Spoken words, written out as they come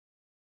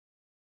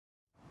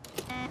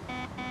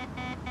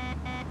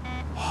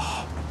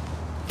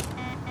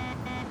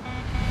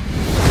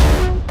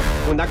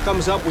When that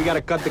comes up, we gotta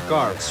cut the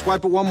card.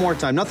 Swipe it one more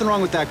time. Nothing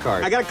wrong with that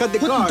card. I gotta cut the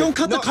card. Don't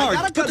cut the card.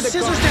 Put the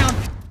scissors down.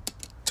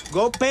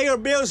 Go pay your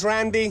bills,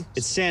 Randy.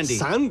 It's Sandy.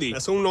 Sandy.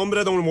 Es un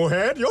nombre de una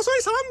mujer. Yo soy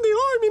Sandy.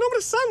 Oh, mi nombre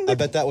es Sandy. I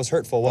bet that was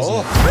hurtful,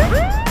 wasn't it?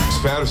 Miss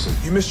Patterson,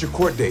 you missed your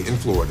court date in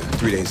Florida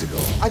 3 days ago.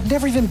 I've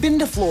never even been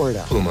to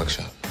Florida. Pull a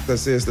mugshot. That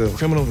says the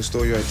criminal who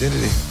stole your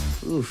identity.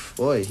 Oof,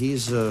 boy,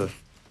 he's, is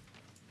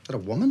that a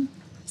woman?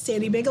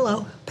 Sandy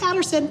Bigelow,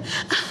 Patterson.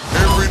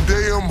 Every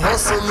day I'm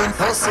hustling.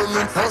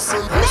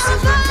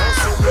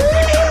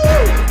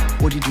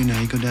 What do you do now?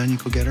 You go down, you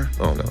go get her?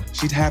 Oh, no.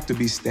 She'd have to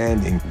be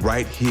standing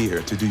right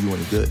here to do you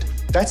any good.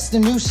 That's the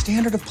new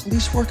standard of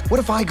police work? What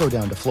if I go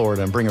down to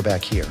Florida and bring her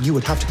back here? You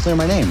would have to clear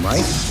my name,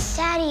 right?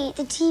 Daddy,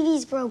 the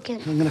TV's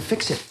broken. I'm gonna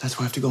fix it. That's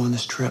why I have to go on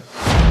this trip.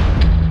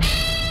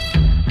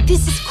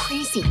 This is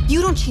crazy.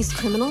 You don't chase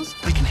criminals.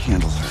 I can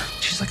handle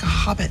her. She's like a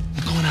hobbit.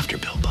 I'm going after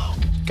Bilbo.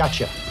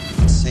 Gotcha.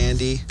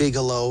 Sandy,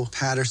 Bigelow,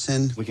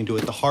 Patterson. We can do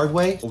it the hard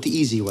way or the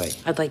easy way.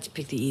 I'd like to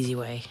pick the easy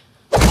way.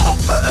 You're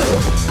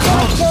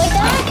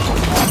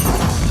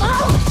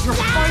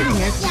fighting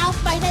it. Yeah, I'll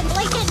fight it.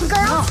 Like it,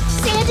 girl.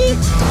 Sandy.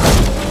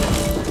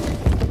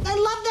 I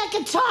love that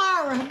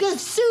guitar. I'm gonna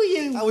sue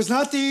you. That was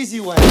not the easy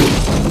way.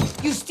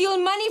 You steal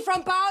money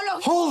from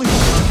Paolo? Holy!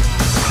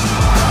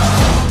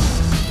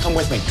 Come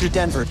with me to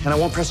Denver, and I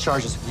won't press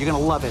charges. You're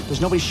gonna love it.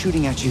 There's nobody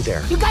shooting at you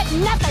there. You got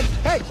nothing.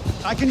 Hey,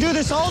 I can do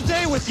this all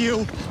day with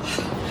you.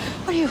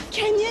 What are you,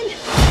 Kenyan?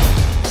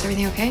 Is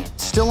everything okay?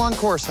 Still on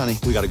course, honey.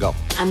 We gotta go.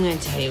 I'm gonna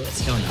tell you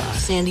what's going on.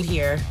 Sandy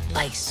here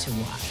likes to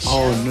watch.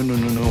 Oh,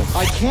 no.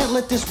 I can't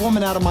let this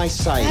woman out of my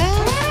sight.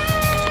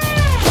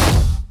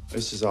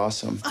 This is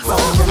awesome.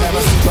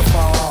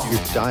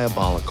 You're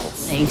diabolical.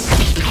 Thanks.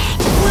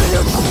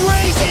 You're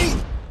crazy!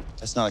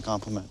 That's not a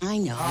compliment. I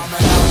know.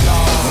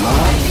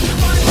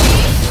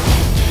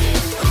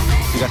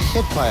 You got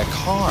hit by a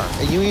car.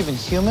 Are you even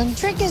human?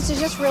 Trick is to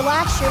just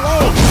relax your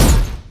legs.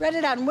 Read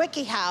it on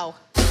WikiHow.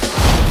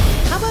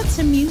 How about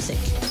some music?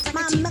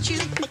 My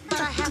milkshake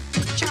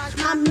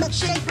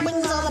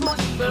wings all about.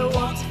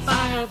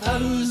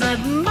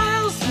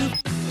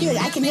 Dude,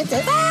 I can hit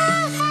this.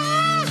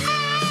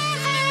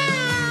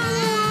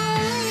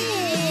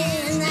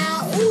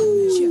 Now,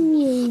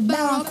 ooh,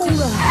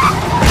 Barracuda.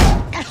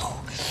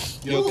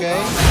 You okay?